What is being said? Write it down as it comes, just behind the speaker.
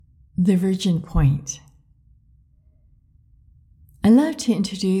The Virgin Point. I love to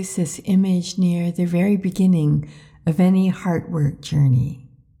introduce this image near the very beginning of any heart work journey.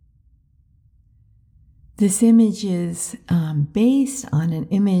 This image is based on an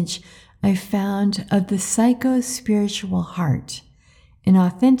image I found of the psychospiritual heart, an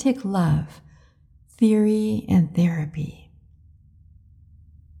authentic love, theory, and therapy.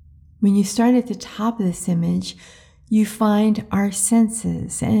 When you start at the top of this image, you find our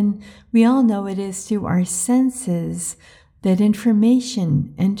senses, and we all know it is through our senses that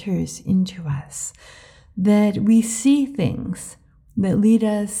information enters into us, that we see things that lead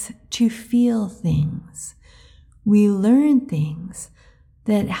us to feel things. We learn things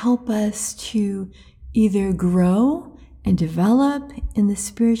that help us to either grow and develop in the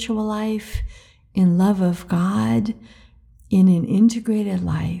spiritual life, in love of God, in an integrated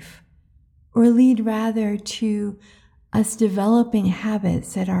life, or lead rather to us developing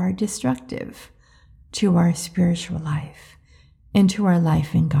habits that are destructive to our spiritual life and to our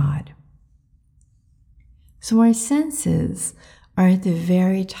life in God. So our senses are at the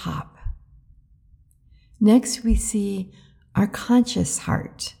very top. Next, we see our conscious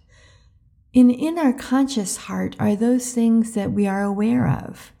heart. In our conscious heart are those things that we are aware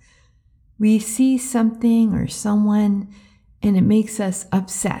of. We see something or someone and it makes us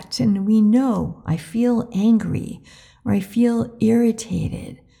upset, and we know, I feel angry, or I feel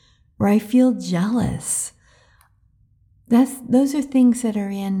irritated, or I feel jealous. Those are things that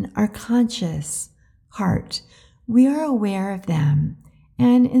are in our conscious heart. We are aware of them,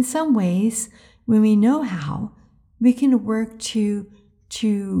 and in some ways, when we know how, we can work to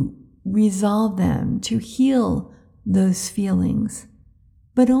resolve them, to heal those feelings,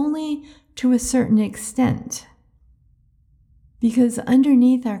 but only to a certain extent. Because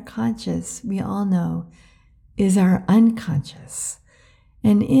underneath our conscious, we all know, is our unconscious.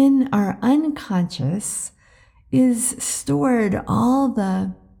 And in our unconscious is stored all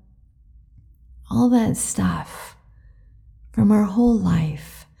that stuff from our whole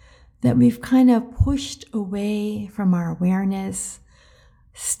life that we've kind of pushed away from our awareness,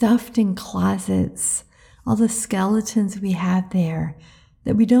 stuffed in closets, all the skeletons we have there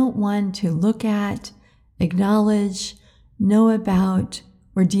that we don't want to look at, acknowledge, know about,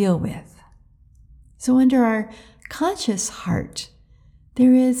 or deal with. So under our conscious heart,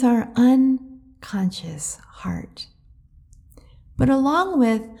 there is our unconscious heart. But along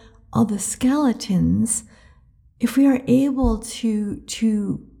with all the skeletons, if we are able to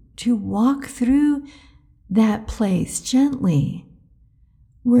walk through that place gently,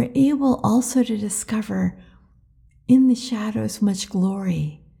 we're able also to discover in the shadows much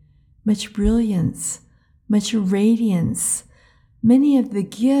glory, much brilliance, much radiance, many of the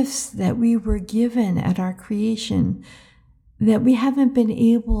gifts that we were given at our creation that we haven't been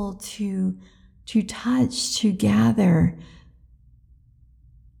able to touch, to gather.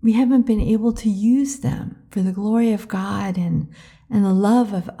 We haven't been able to use them for the glory of God and the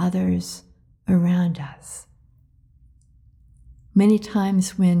love of others around us. Many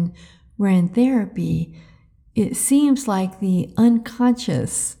times when we're in therapy, it seems like the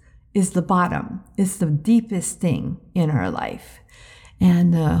unconscious is the bottom, is the deepest thing in our life.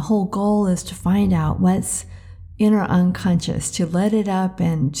 And the whole goal is to find out what's in our unconscious, to let it up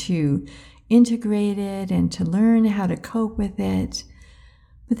and to integrate it and to learn how to cope with it.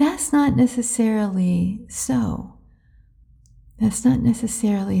 But that's not necessarily so. That's not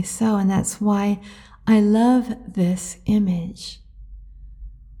necessarily so, and that's why I love this image.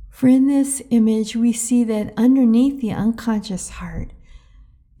 For in this image, we see that underneath the unconscious heart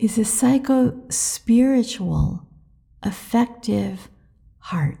is a psychospiritual, affective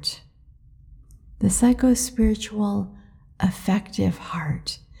heart. The psychospiritual, affective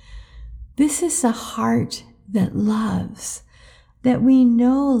heart. This is a heart that loves, that we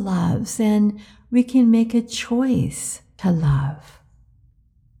know loves, and we can make a choice to love.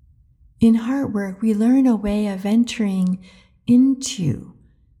 In heart work, we learn a way of entering into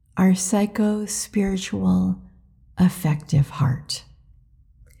our psychospiritual, affective heart.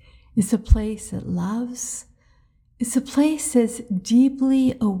 It's a place that loves. It's a place that's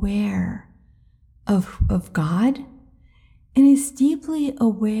deeply aware of God, and is deeply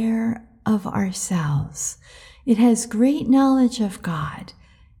aware of ourselves. It has great knowledge of God,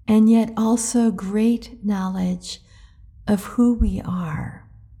 and yet also great knowledge of who we are.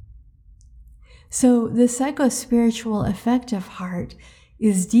 So the psychospiritual affective heart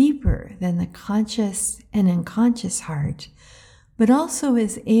is deeper than the conscious and unconscious heart, but also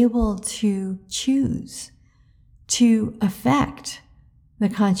is able to choose to affect the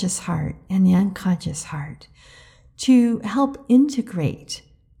conscious heart and the unconscious heart, to help integrate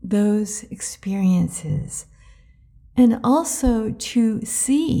those experiences, and also to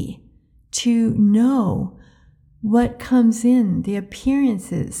see, to know what comes in, the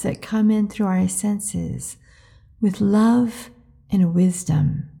appearances that come in through our senses, with love and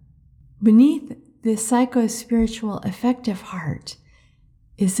wisdom. Beneath the psychospiritual affective heart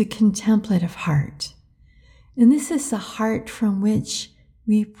is the contemplative heart. And this is the heart from which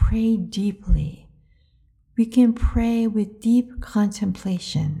we pray deeply. We can pray with deep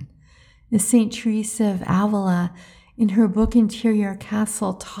contemplation. As St. Teresa of Avila, in her book Interior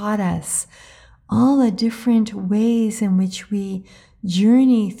Castle, taught us all the different ways in which we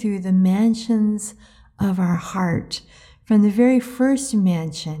journey through the mansions of our heart. From the very first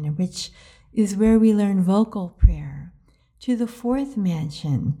mansion, which is where we learn vocal prayer, to the fourth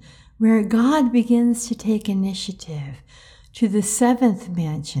mansion, where God begins to take initiative, to the seventh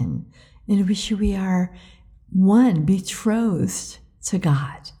mansion, in which we are one, betrothed to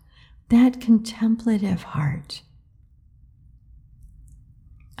God, that contemplative heart.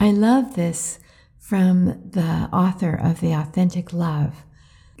 I love this from the author of The Authentic Love.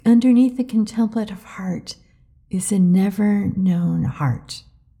 Underneath the contemplative heart is a never-known heart.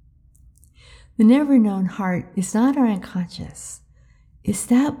 The never-known heart is not our unconscious. It's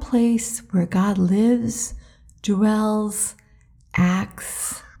that place where God lives, dwells,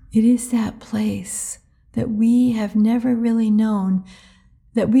 acts. It is that place that we have never really known,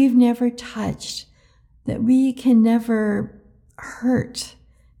 that we've never touched, that we can never hurt,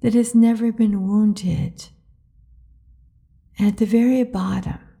 that has never been wounded. And at the very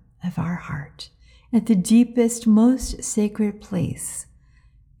bottom of our heart, at the deepest, most sacred place,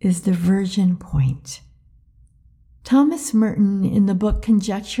 is the virgin point. Thomas Merton, in the book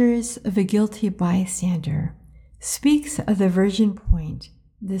Conjectures of a Guilty Bystander, speaks of the virgin point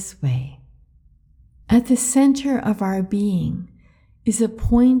this way. At the center of our being is a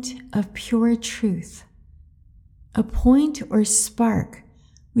point of pure truth, a point or spark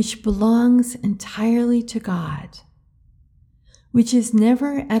which belongs entirely to God, which is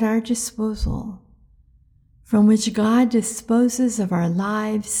never at our disposal, from which God disposes of our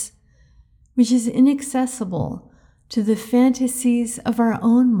lives, which is inaccessible to the fantasies of our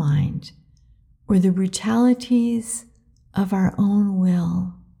own mind or the brutalities of our own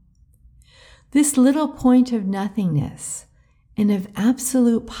will. This little point of nothingness and of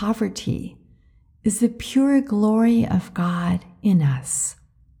absolute poverty is the pure glory of God in us.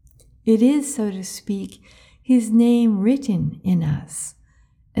 It is, so to speak, His name written in us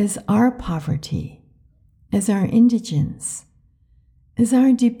as our poverty, as our indigence, as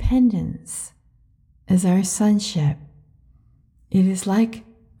our dependence, as our sonship. It is like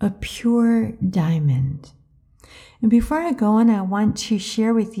a pure diamond. And before I go on, I want to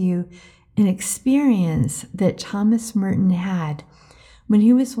share with you an experience that Thomas Merton had when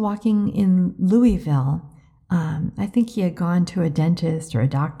he was walking in Louisville. I think he had gone to a dentist or a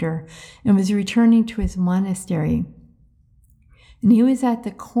doctor and was returning to his monastery. And he was at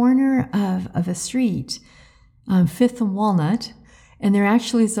the corner of a street, Fifth and Walnut, and there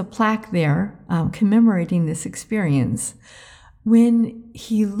actually is a plaque there commemorating this experience. When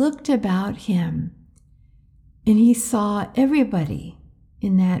he looked about him and he saw everybody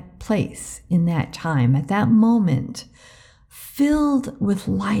in that place, in that time, at that moment, filled with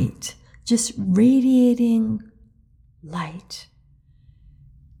light, just radiating light.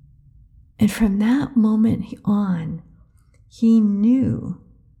 And from that moment on, he knew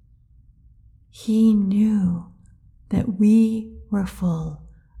that we were full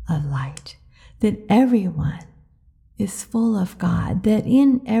of light, that everyone is full of God, that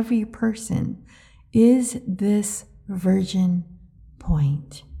in every person is this virgin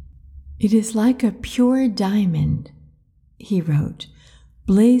point. It is like a pure diamond, he wrote,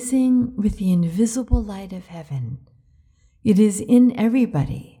 blazing with the invisible light of heaven. It is in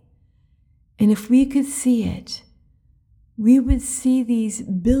everybody. And if we could see it, we would see these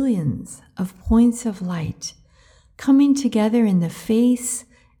billions of points of light coming together in the face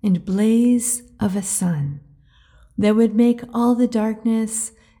and blaze of a sun that would make all the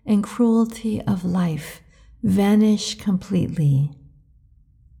darkness and cruelty of life vanish completely.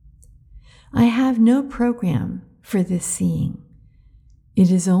 I have no program for this seeing. It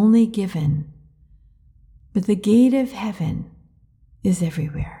is only given, but the gate of heaven is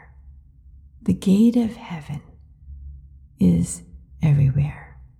everywhere. The gate of heaven is everywhere.